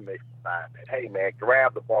was your mission assignment. Hey, man,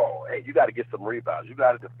 grab the ball. Hey, you got to get some rebounds. You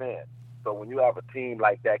got to defend. So when you have a team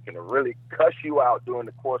like that can really cuss you out during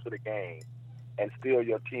the course of the game and still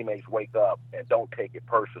your teammates wake up and don't take it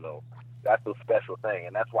personal, that's a special thing.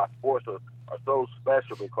 And that's why sports are so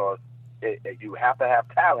special because you have to have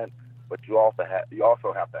talent, but you also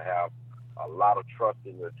have to have a lot of trust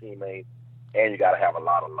in your teammates, and you got to have a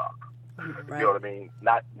lot of luck. Right. You know what I mean?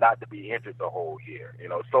 Not to be injured the whole year.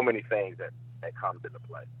 So many things that comes into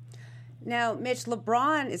play. Now, Mitch,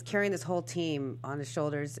 LeBron is carrying this whole team on his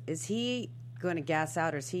shoulders. Is he going to gas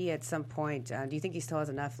out, or is he at some point, do you think he still has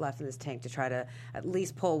enough left in this tank to try to at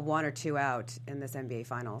least pull 1 or 2 out in this NBA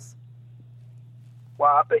Finals?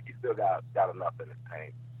 Well, I think he still got enough in his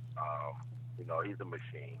tank. He's a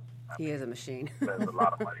machine. He is a machine. He spends a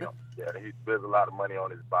lot of money on. Yeah, he spends a lot of money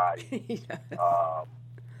on his body.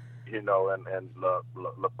 And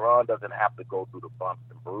LeBron doesn't have to go through the bumps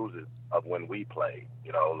and bruises of when we play.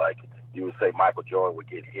 Like you would say, Michael Jordan would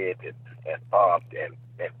get hit and bumped and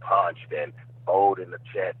punched and bowled in the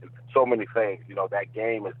chest and so many things. That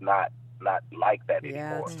game is not like that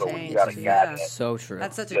anymore. It's so changed. when you got a guy so true.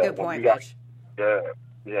 That's such a good point, Mitch.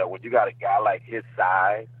 When you got a guy like his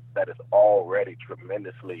size that is already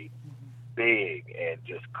tremendously big and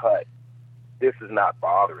just cut, this is not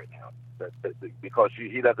bothering him because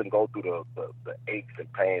he doesn't go through the aches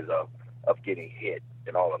and pains of getting hit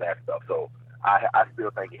and all of that stuff. So I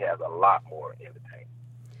still think he has a lot more in the tank.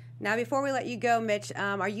 Now, before we let you go, Mitch,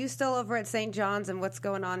 are you still over at St. John's, and what's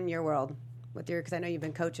going on in your world because I know you've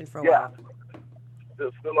been coaching for a while.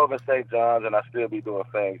 Still over at St. John's, and I still be doing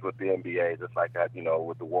things with the NBA, just like that,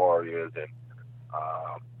 with the Warriors, and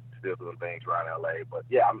still doing things around LA. But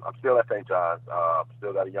yeah, I'm still at St. John's.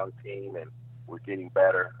 Still got a young team, and we're getting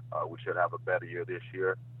better. We should have a better year this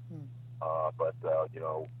year. But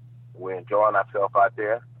we're enjoying ourselves out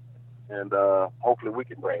there. And hopefully we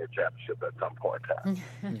can bring a championship at some point in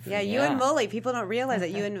time. You and Mully. People don't realize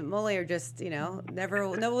that you and Mully are just,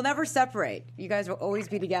 we'll never separate. You guys will always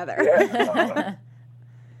be together.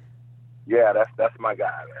 That's my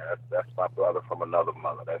guy, man. That's my brother from another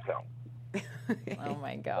mother. That's him. Oh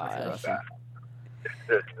my gosh.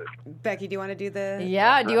 Becky, do you want to do the?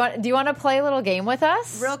 Yeah. Do you want to play a little game with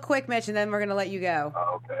us? Real quick, Mitch, and then we're gonna let you go.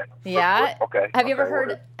 Okay. Yeah. Okay. Have you ever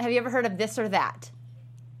heard of this or that?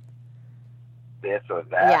 This or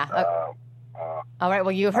that? Yeah. All right.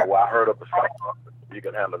 Well, you've heard. Well, I heard of the song. You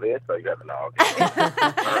can handle this, or you got to know.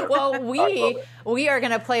 Okay. Well, we are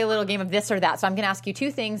going to play a little game of this or that. So I'm going to ask you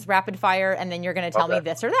two things, rapid fire, and then you're going to tell me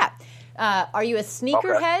this or that. Are you a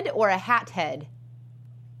sneakerhead or a hat head?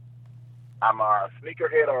 I'm a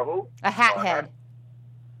sneakerhead or who? A hat head.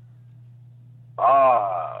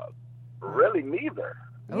 Really neither.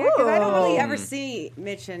 Yeah, because I don't really ever see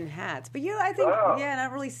Mitch in hats, but I think, I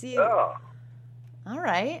don't really see. All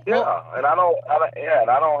right. Yeah, well, and I don't have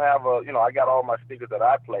I got all my sneakers that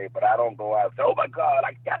I play, but I don't go out and say, oh my God,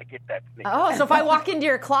 I got to get that sneaker. Oh, so if I walk into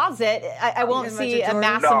your closet, I won't see a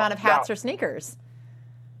mass amount of hats or sneakers.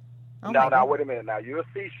 Oh now, wait a minute. Now, you'll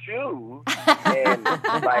see shoes, and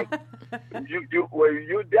like,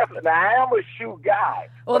 you definitely, now I am a shoe guy,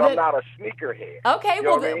 but I'm not a sneakerhead. Okay,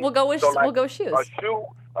 we'll go with we'll go shoes.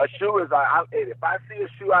 A shoe is, if I see a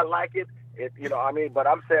shoe, I like it. But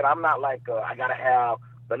I'm saying I'm not like, I got to have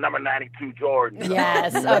the number 92 Jordan.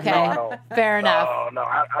 Yes, okay. Fair enough. No.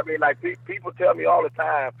 I mean, like, people tell me all the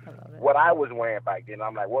time what I was wearing back then.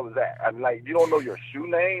 I'm like, what was that? I'm like, you don't know your shoe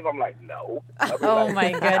name? I'm like, no.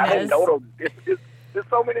 My goodness. I didn't know those. There's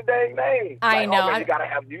so many dang names. I know. You got to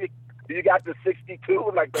have, you got the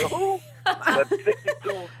 62, like the who? The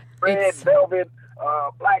 62 red velvet,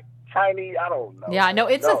 black Chinese, I don't know. Yeah, no,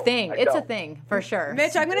 it's a thing. It's a thing, for sure.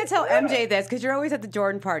 Mitch, I'm going to tell MJ this, because you're always at the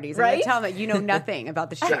Jordan parties. I'm going to tell him that you know nothing about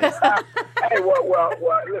the shoes. Hey, well,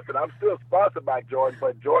 listen, I'm still sponsored by Jordan,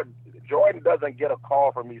 but Jordan doesn't get a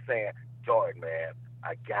call from me saying, Jordan, man,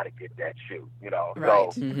 I got to get that shoe,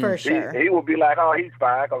 Right, so for sure. He will be like, oh, he's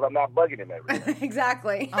fine, because I'm not bugging him every day.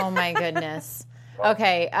 Exactly. Oh, my goodness.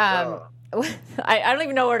 Okay, I don't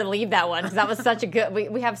even know where to leave that one because that was such a good.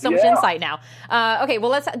 We have so much insight now. Okay, well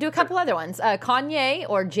let's do a couple other ones. Kanye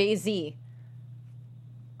or Jay-Z?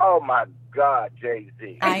 Oh my God,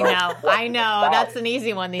 Jay-Z! I know. That's an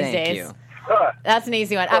easy one these days. You. That's an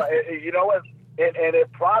easy one. You know what? And it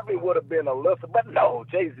probably would have been Alyssa, but no,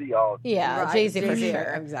 Jay-Z all. Yeah, right. Jay-Z for Jay-Z,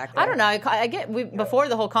 sure. exactly. I don't know. Before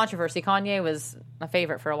the whole controversy, Kanye was a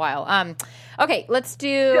favorite for a while. Okay, let's do.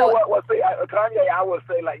 Yeah, well, see, Kanye, I would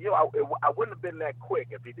say like I wouldn't have been that quick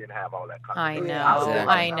if he didn't have all that controversy.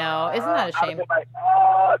 I know. Isn't that a shame? I would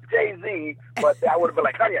have been like, Jay-Z, but I would have been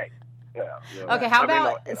like Kanye. Yeah. Okay, how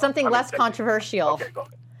about something less controversial? Okay, go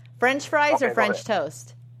ahead. French fries or French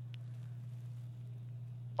toast?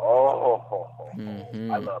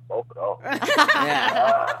 I love both of those.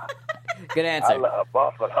 Yeah. Good answer. I love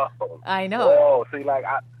both of those. I know. Oh, see, like,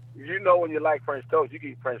 when you like French toast, you can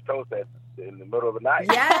eat French toast in the middle of the night.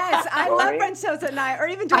 Yes, I love French toast at night, or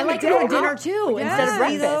even during I like the it day. for dinner too, instead of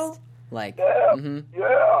breakfast. Like,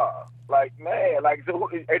 yeah, like, man, like, so,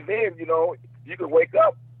 and then, you can wake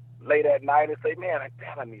up late at night and say, man,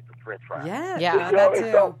 I need some French fries. Yeah, that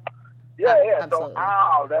too. So, absolutely.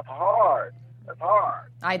 So, that's hard. That's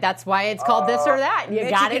hard. That's why it's called this or that. You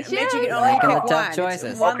got to choose. Mitch, you can only Making pick the tough one.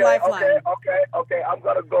 choices. One lifeline. Okay. I'm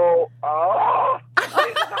gonna go.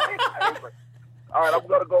 All right, I'm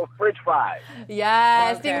going to go French fries.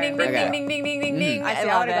 Yes. Okay. Ding, ding, ding, Okay. ding, ding, ding, ding, ding. I see. I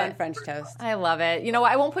love would have it. gone French toast. I love it. You know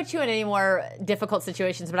what? I won't put you in any more difficult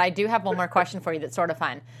situations, but I do have one more question for you that's sort of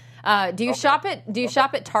fun. Do you shop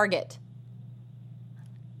at Target?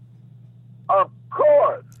 Of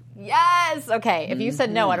course. Yes. Okay. If you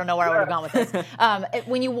said no, I don't know where I would have gone with this.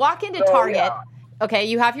 When you walk into So, Target, yeah. okay,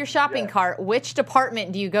 you have your shopping cart. Which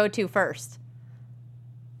department do you go to first?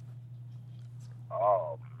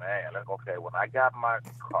 Oh, man. Okay, when I got my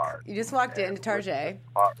cart. You just walked into Target.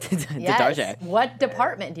 Yes. Target. What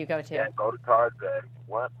department do you go to? Yeah, go to Target.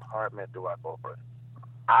 What department do I go first?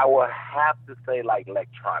 I will have to say, like,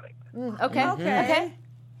 electronics. Okay. Okay.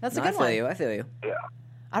 That's a No, good one. I feel you. Yeah.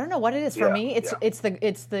 I don't know what it is for Yeah, me. It's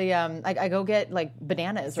the I go get like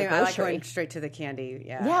bananas or Same, I like grocery. going straight to the candy.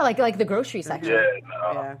 Yeah. Yeah, like the grocery section. Yeah,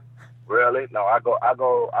 no. Yeah. Really? No, I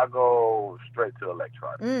go straight to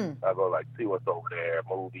electronics. I go like see what's over there,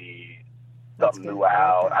 movies, something new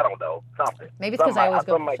out. I don't know, something. Maybe it's 'cause I always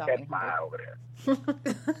go something might shopping. catch my eye over there.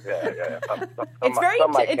 yeah.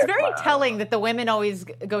 It's very telling that the women always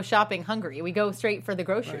go shopping hungry. We go straight for the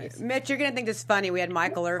groceries. Mitch, you're gonna think this is funny. We had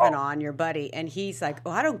Michael Irvin on, your buddy, and he's like, "Oh,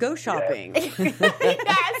 I don't go shopping." Yes,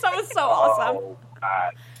 that was so awesome. Oh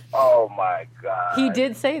God! Oh my God! He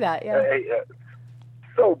did say that. Yeah. Hey,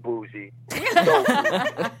 so bougie. So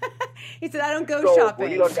bougie. He said, "I don't go So shopping."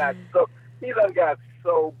 bougie. He done got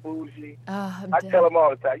so bougie. I'm I dead. tell him all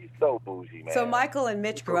the time, "You so bougie, man." So Michael and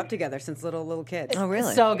Mitch grew up together since little kids. Oh,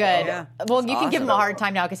 really? So good. Yeah. Well, you can give him a awesome. hard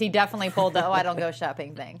time now because he definitely pulled the I don't go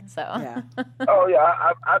shopping thing. So Yeah. Oh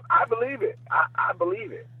yeah, I believe it. I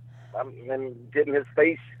believe it. I'm getting his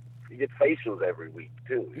face. He gets facials every week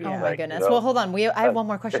too. Oh my goodness. Well, hold on. I have one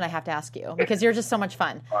more question I have to ask you because you're just so much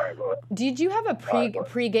fun. All right, go ahead. Did you have a All right.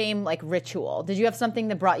 pre-game like ritual? Did you have something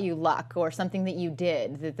that brought you luck or something that you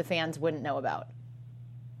did that the fans wouldn't know about?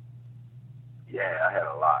 Yeah, I had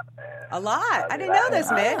a lot, man. A lot. I mean, didn't know this,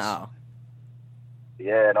 Mitch. Wow.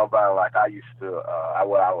 Yeah, nobody like I used to. I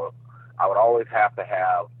would always have to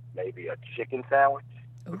have maybe a chicken sandwich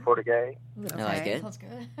before the game, I like it. That's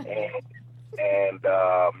good.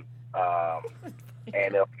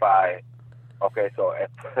 and if I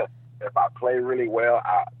if I play really well,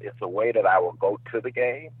 it's a way that I will go to the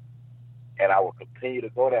game, and I will continue to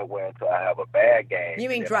go that way until I have a bad game. You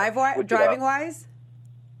mean And then I switch it up. driving wise?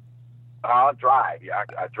 I'll drive. Yeah,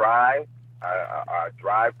 I drive. I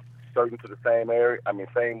drive certain to the same area.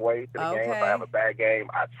 Same way to the game. If Okay. I have a bad game,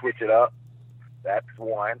 I switch it up. That's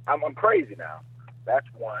one. I'm crazy now. That's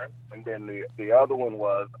one. And then the other one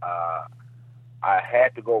was I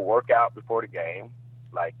had to go work out before the game,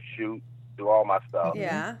 like shoot, do all my stuff.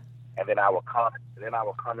 Yeah. And then I would come.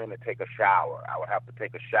 In and take a shower. I would have to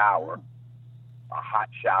take a shower, a hot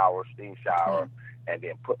shower, steam shower. And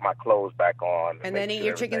then put my clothes back on. And make then eat sure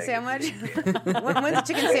your chicken everything sandwich? is- When's the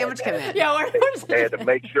chicken sandwich come in? Yeah, I had to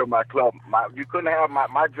make sure you couldn't have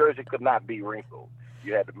my jersey could not be wrinkled.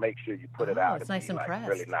 You had to make sure you put it out. it's to nice be, and like, pressed.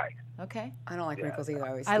 really nice. Okay. I don't like wrinkles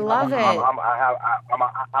either. I love it.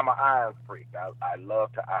 I'm an iron freak. I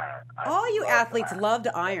love to iron. All you love to athletes iron. love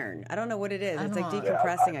to iron. I don't know what it is. It's like know.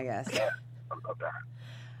 decompressing, I guess. Yeah, I love to iron.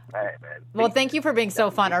 Hey, man. Well, thank you for being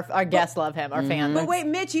so fun. Our guests love him. Our fans. But wait,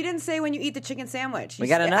 Mitch, you didn't say when you eat the chicken sandwich. We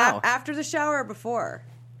gotta said know. After the shower or before?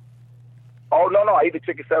 Oh no, I eat the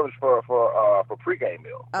chicken sandwich for pregame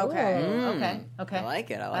meal. Okay. Okay. I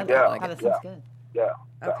like it. I I like love it. I Yeah. like how it. that sounds good. Yeah.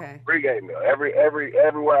 Okay. Pregame meal.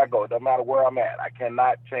 Everywhere I go, no matter where I'm at, I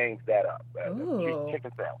cannot change that up. Ooh.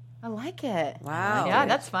 Chicken sandwich. I like it. Wow. Yeah,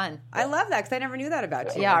 that's fun. I love that because I never knew that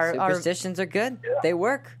about you. Yeah, our Superstitions are good. They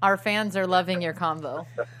work. our fans are loving your combo.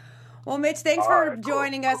 Well, Mitch, thanks All for right, cool.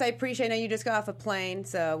 joining us. I appreciate it. I know you just got off a plane,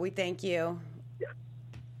 so we thank you.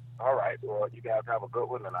 All right. Well, you guys have a good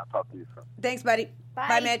one, and I'll talk to you soon. Thanks, buddy.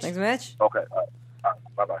 Bye, Mitch. Thanks, Mitch. Okay. All right.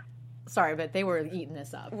 Bye-bye. Sorry, but they were eating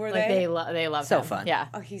this up. Were like they? they love So him. fun. Yeah.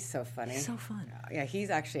 Oh, he's so funny. So fun. Yeah, he's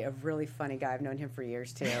actually a really funny guy. I've known him for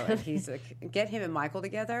years too. And he's like, get him and Michael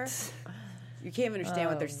together. You can't even understand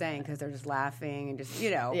what they're saying because they're just laughing and just,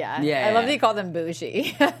 Yeah. Yeah. I love that you call them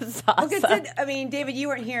bougie. That's awesome. David, you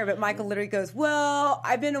weren't here, but Michael literally goes, "Well,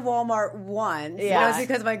 I've been to Walmart once. Yeah. It's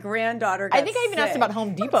because my granddaughter got I think I even asked sick." about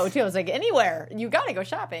Home Depot too. I was like, anywhere you got to go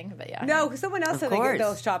shopping. But yeah, No, because someone else said course.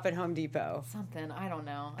 they'll shop at Home Depot. something I don't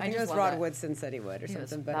know. I think it just was love Rod it. Woodson said he would or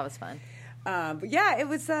something. That was fun. But yeah, it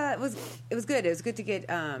was good. It was good to get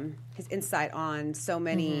his insight on so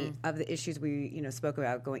many of the issues we spoke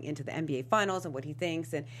about going into the NBA Finals and what he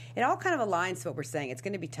thinks, and it all kind of aligns to what we're saying. It's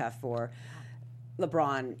going to be tough for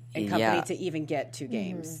LeBron and company Yeah. to even get 2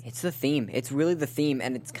 games. It's the theme. It's really the theme,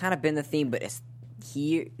 and it's kind of been the theme, but it's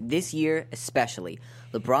this year especially,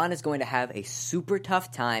 LeBron is going to have a super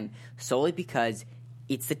tough time solely because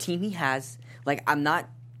it's the team he has. Like, I'm not,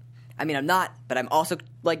 but I'm also,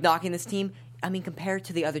 like, knocking this team. I mean, compared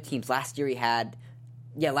to the other teams, last year he had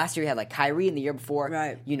like Kyrie, and the year before,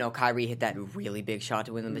 right. Kyrie hit that really big shot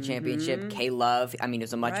to win them the championship. K-Love, it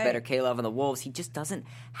was a much better K-Love on the Wolves. He just doesn't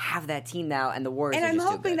have that team now, and the Warriors. And I'm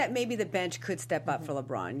hoping that maybe the bench could step up for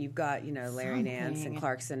LeBron. You've got Larry Nance and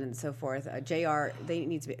Clarkson and so forth. JR, they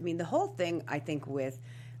need to be. I mean, the whole thing I think with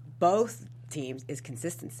both teams is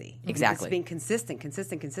consistency. Exactly. It's being consistent.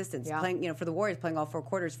 Yeah. Playing, for the Warriors, playing all 4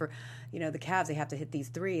 quarters. For, the Cavs, they have to hit these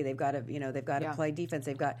 3. They've got to, play defense.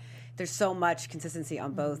 There's so much consistency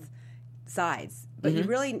on both sides. But you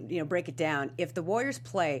really, break it down. If the Warriors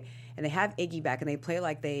play and they have Iggy back and they play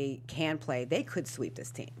like they can play, they could sweep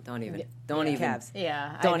this team. Don't even. Cavs.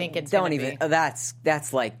 Yeah, I think it's don't even. That's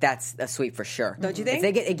a sweep for sure. Don't you think? If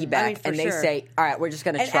they get Iggy back and they say, "All right, we're just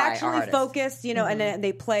going to try and actually focus," and then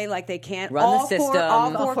they play like they can. Run the system.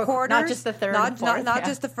 All 4 quarters, not just the third, and fourth, not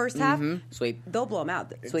just the first half. Sweep. They'll blow them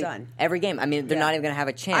out. It's done. Every game. I mean, they're not even going to have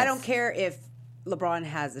a chance. I don't care if LeBron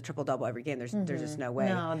has a triple-double every game. There's just no way.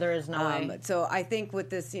 No, there is no way. So I think with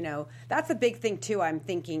this, that's a big thing too. I'm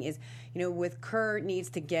thinking is, with Kerr needs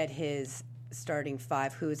to get his starting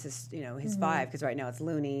 5. Who's his, his 5? Because right now it's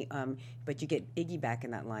Looney. But you get Iggy back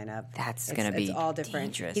in that lineup. That's going to be all different.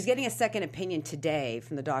 Dangerous. He's getting a second opinion today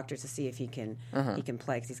from the doctors to see if he can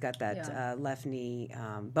play because he's got that left knee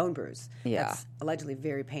bone bruise. Yeah, that's allegedly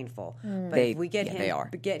very painful. But if we get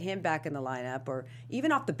him back in the lineup or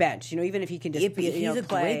even off the bench, even if he can just he's a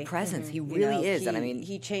play, great presence. He really is. And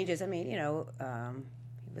he changes. He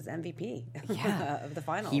was MVP of the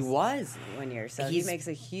finals. He was 1 year, so he makes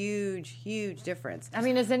a huge difference.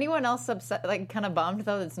 Is anyone else upset, kind of bummed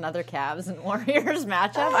though? It's another Cavs and Warriors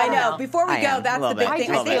matchup. I know. Before we go, that's the big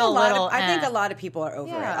thing. I think a lot of people are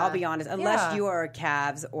over it. I'll be honest. Unless you are a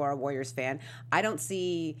Cavs or a Warriors fan, I don't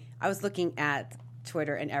see. I was looking at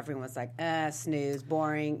Twitter and everyone was like, snooze,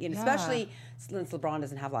 boring. Especially since LeBron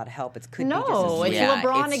doesn't have a lot of help. It's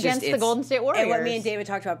LeBron against the Golden State Warriors. And what me and David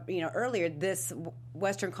talked about, earlier, this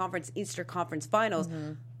Western Conference, Eastern Conference Finals,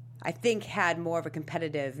 I think had more of a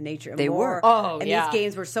competitive nature. And these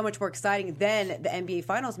games were so much more exciting than the NBA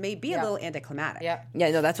Finals may be a little anticlimactic. Yeah,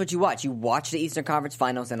 no, that's what you watch. You watch the Eastern Conference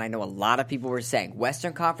Finals, and I know a lot of people were saying,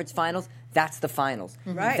 Western Conference Finals, that's the finals.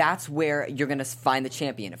 Right. That's where you're going to find the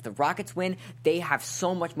champion. If the Rockets win, they have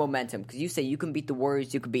so much momentum. Because you say you can beat the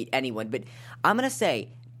Warriors, you can beat anyone. But I'm going to say,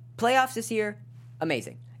 playoffs this year,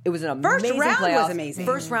 amazing. It was an amazing First round playoff. was amazing.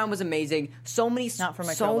 First round was amazing. Not for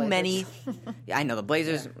my many. I know the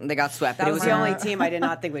Blazers. They got swept. That was the only team I did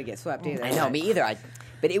not think would get swept either. I know, me either.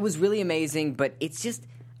 But it was really amazing. But it's just,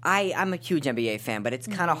 I'm a huge NBA fan, but it's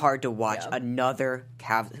kind of hard to watch another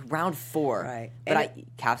Cavs round 4. Right. But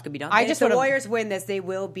Cavs could be done. If the Warriors win this, they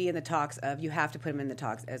will be in the talks of. You have to put them in the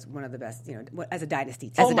talks as one of the best. As a dynasty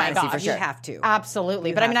team. As a dynasty for sure. You have to.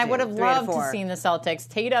 Absolutely. But I would have loved to see the Celtics.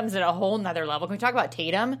 Tatum's at a whole nother level. Can we talk about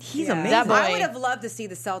Tatum? He's amazing. I would have loved to see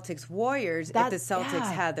the Celtics Warriors if the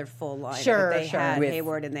Celtics had their full line. Sure. They had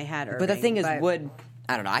Hayward and they had Irving. But the thing is, I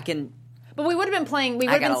don't know. But we would have been playing. We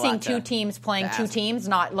would have been seeing 2 teams playing 2 teams,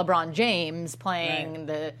 not LeBron James playing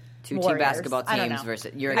the 2 Warriors. Team basketball teams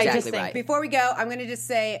versus. You're exactly right. Before we go, I'm going to just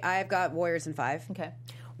say I've got Warriors in 5. Okay.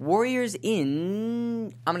 Warriors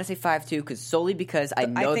in. I'm going to say 5-2 because I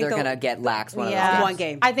know they're going to get lax one of those games. One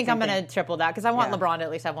game. I think I'm going to triple that because I want LeBron to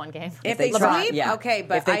at least have one game. If they sweep, okay,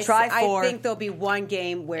 but if they try 4, I think there'll be one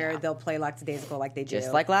game where they'll play lackadaisical like they do,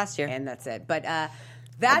 just like last year, and that's it. But.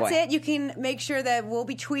 That's it. You can make sure that we'll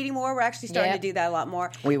be tweeting more. We're actually starting to do that a lot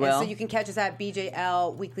more. We will. And so you can catch us at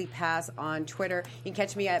BJL Weekly Pass on Twitter. You can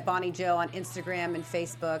catch me at Bonnie Jill on Instagram and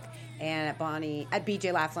Facebook, and at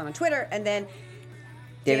BJ Laughlin on Twitter. And then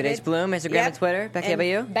David H. Bloom, Instagram and Twitter. Becky, how about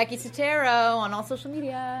you? Becky Sotero on all social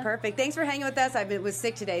media. Perfect. Thanks for hanging with us. I was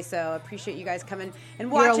sick today, so I appreciate you guys coming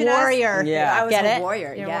and watching us. You're a warrior. Yeah. I was a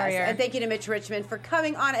warrior. You're yes. a warrior. And thank you to Mitch Richmond for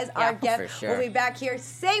coming on as our guest. For sure. We'll be back here,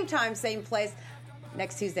 same time, same place,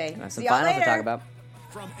 next Tuesday. Some See y'all finals later. to talk about.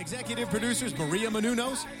 From executive producers Maria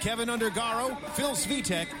Menounos, Kevin Undergaro, Phil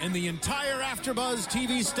Svitek, and the entire AfterBuzz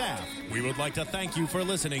TV staff, we would like to thank you for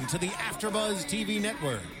listening to the AfterBuzz TV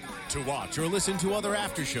network. To watch or listen to other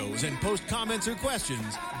after shows and post comments or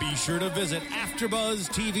questions, be sure to visit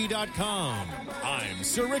AfterBuzzTV.com. I'm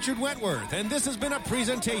Sir Richard Wentworth, and this has been a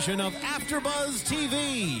presentation of AfterBuzz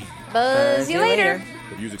TV. Buzz you later.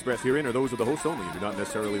 The views expressed herein are those of the hosts only and do not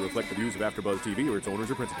necessarily reflect the views of AfterBuzz TV or its owners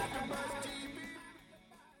or principals.